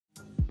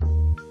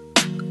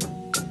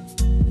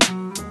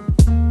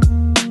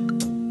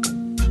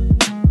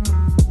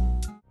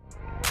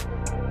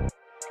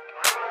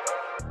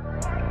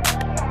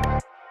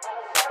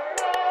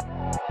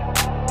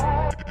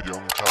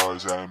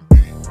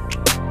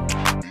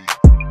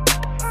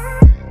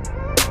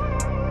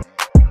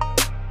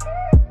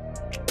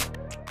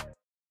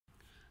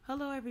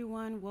Hello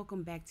everyone,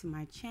 welcome back to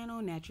my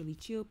channel, Naturally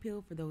Chill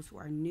Pill. For those who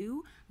are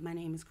new, my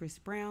name is Kris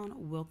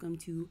Brown. Welcome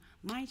to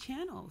my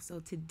channel.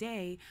 So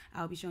today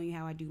I'll be showing you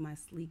how I do my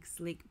sleek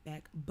slick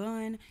back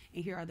bun,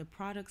 and here are the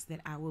products that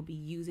I will be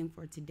using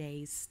for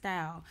today's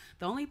style.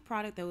 The only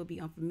product that will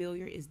be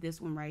unfamiliar is this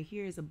one right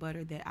here. Is a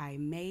butter that I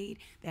made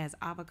that has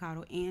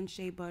avocado and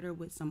shea butter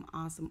with some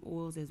awesome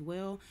oils as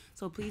well.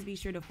 So please be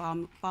sure to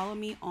follow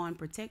me on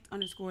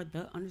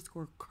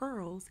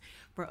protect_the_curls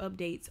for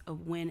updates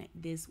of when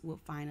this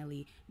will finally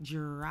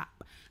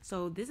drop.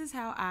 So this is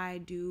how I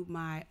do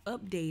my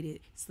updated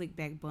slick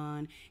back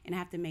bun, and I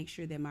have to make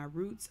sure that my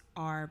roots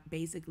are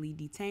basically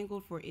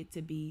detangled for it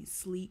to be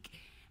sleek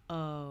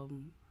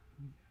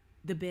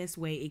the best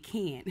way it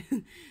can.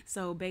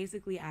 So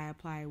basically I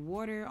apply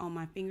water on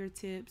my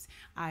fingertips,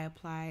 I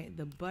apply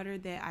the butter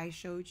that I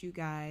showed you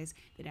guys,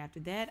 then after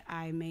that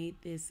I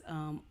made this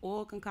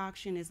oil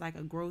concoction. It's like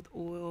a growth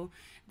oil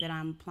that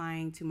I'm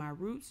applying to my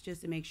roots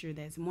just to make sure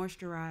that's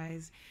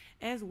moisturized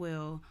as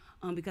well,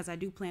 because I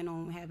do plan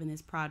on having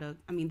this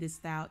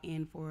style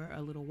in for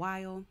a little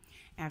while.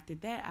 After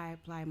that I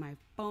apply my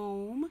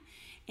foam,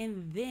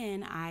 and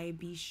then I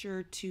be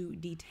sure to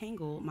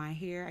detangle my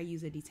hair. I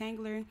use a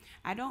detangler.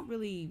 I don't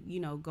really,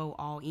 go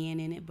all in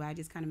it, but I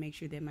just kind of make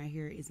sure that my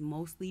hair is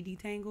mostly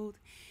detangled.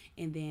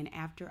 And then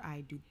after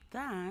I do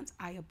that,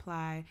 I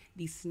apply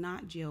the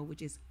snot gel,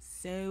 which is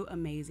so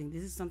amazing.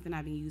 This is something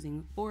I've been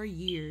using for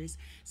years.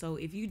 So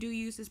if you do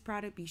use this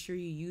product, be sure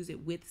you use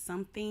it with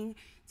something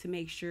to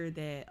make sure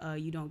that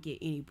you don't get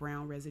any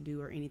brown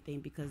residue or anything,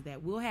 because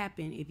that will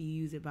happen if you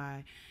use it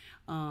by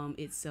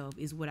itself,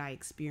 is what I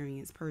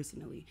experienced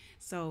personally.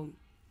 So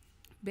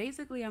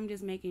basically I'm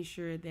just making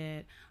sure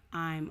that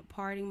I'm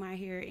parting my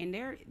hair, and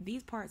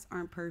these parts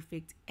aren't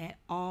perfect at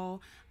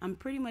all. I'm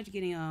pretty much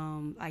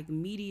getting like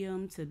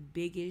medium to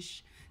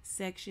biggish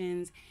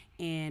sections.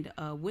 And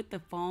with the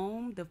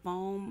foam,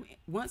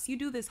 once you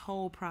do this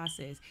whole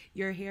process,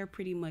 your hair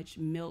pretty much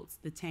melts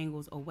the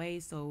tangles away.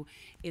 So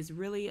it's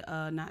really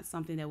not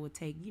something that will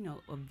take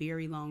a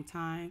very long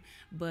time,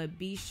 but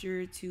be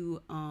sure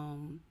to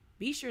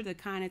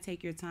kind of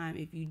take your time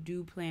if you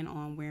do plan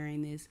on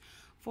wearing this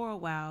for a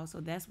while. So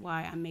that's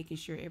why I'm making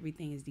sure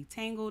everything is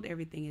detangled,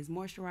 everything is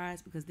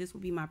moisturized, because this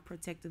will be my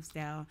protective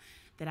style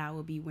that I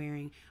will be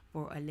wearing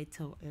for a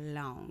little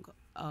long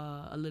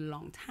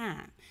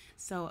time.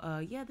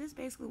 So yeah, this is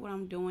basically what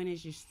I'm doing,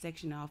 is just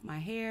sectioning off my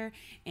hair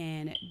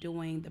and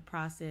doing the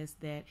process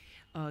that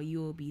you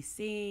will be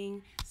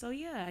seeing. So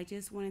yeah, I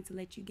just wanted to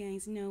let you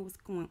guys know what's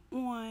going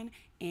on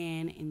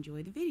and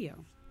enjoy the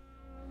video.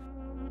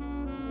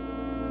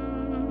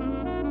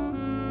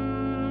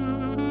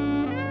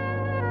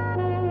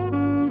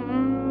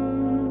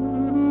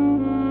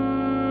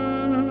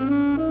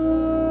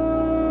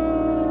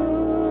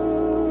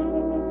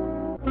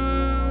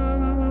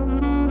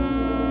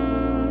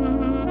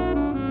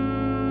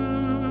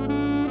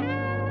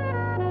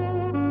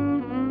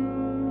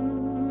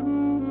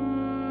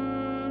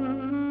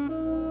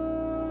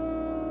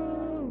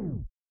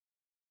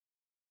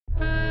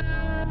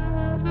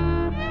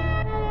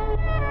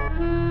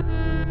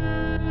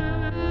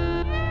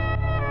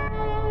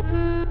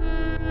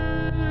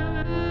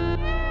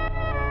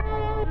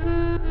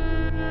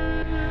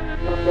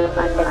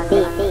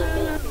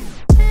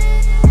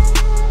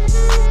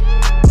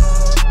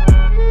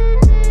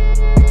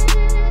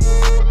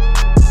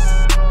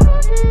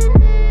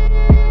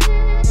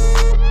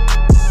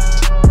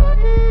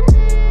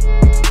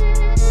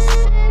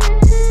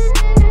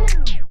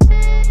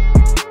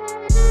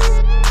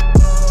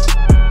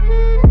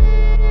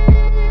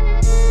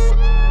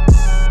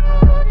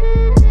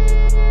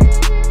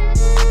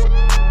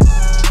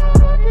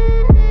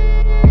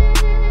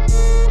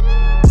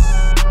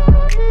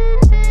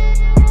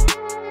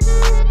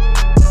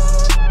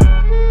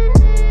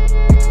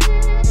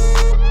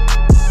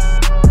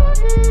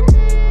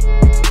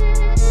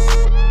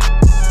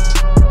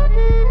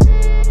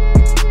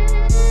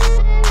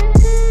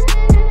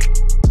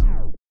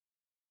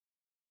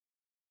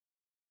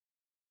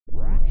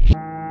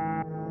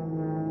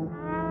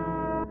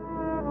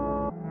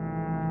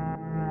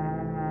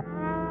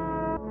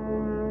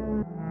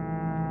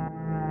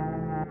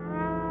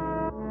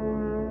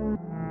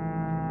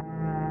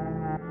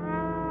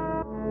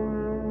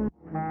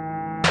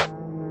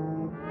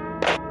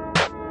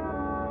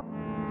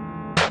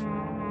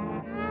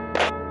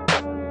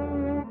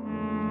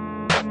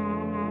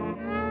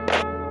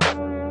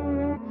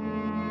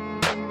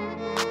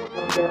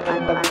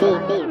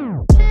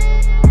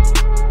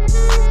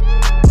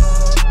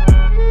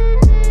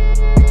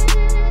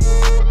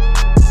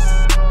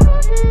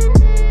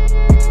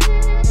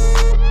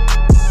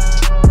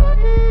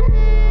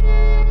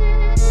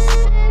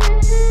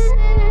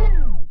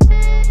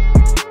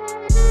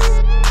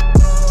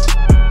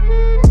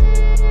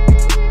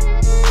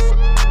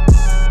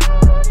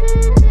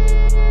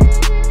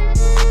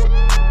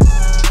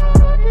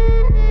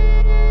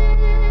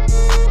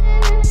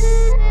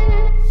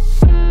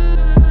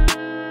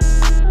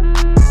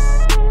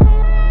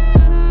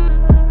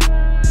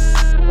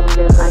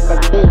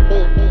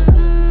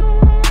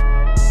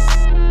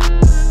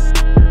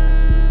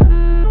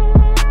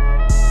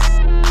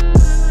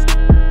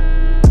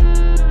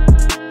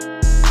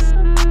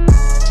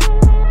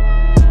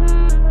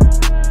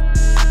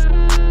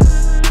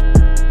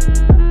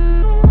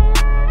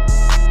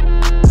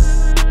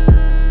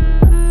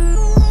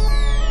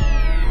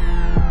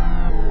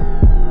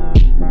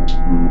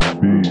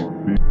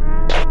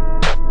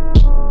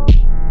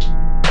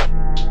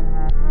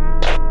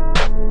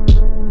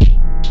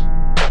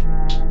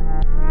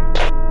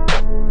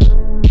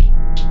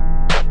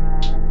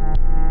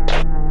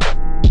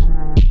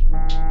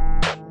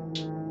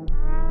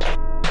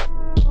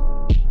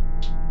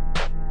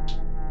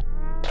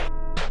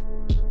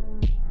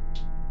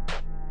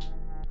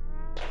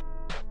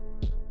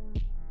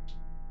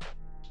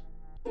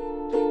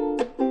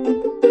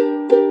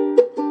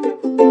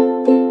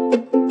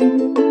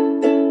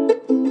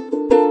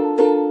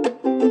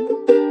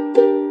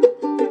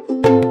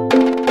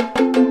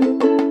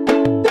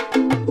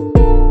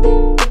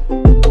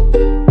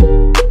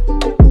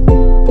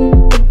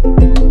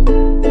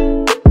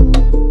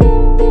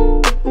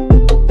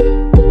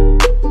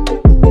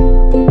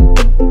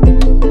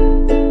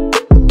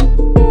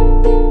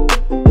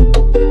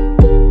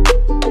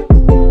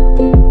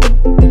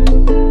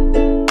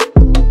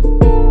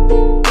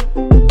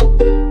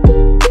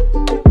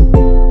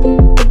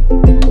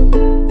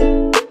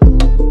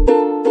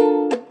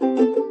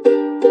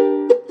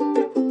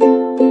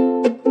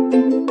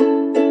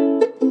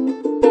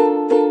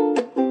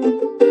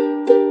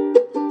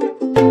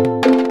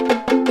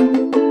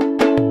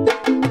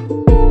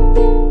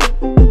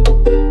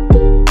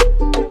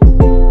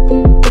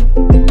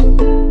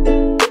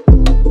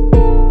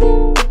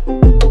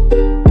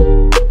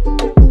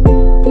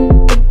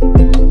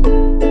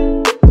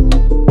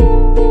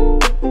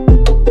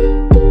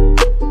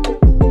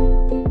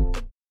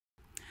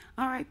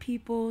 All right,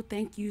 people,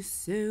 thank you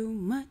so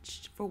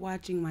much for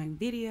watching my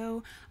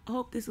video. I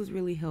hope this was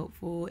really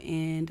helpful,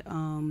 and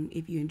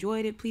if you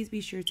enjoyed it, please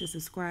be sure to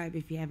subscribe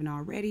if you haven't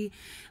already.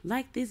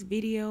 Like this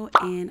video,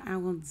 and I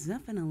will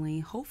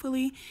definitely,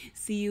 hopefully,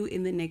 see you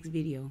in the next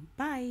video.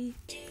 Bye.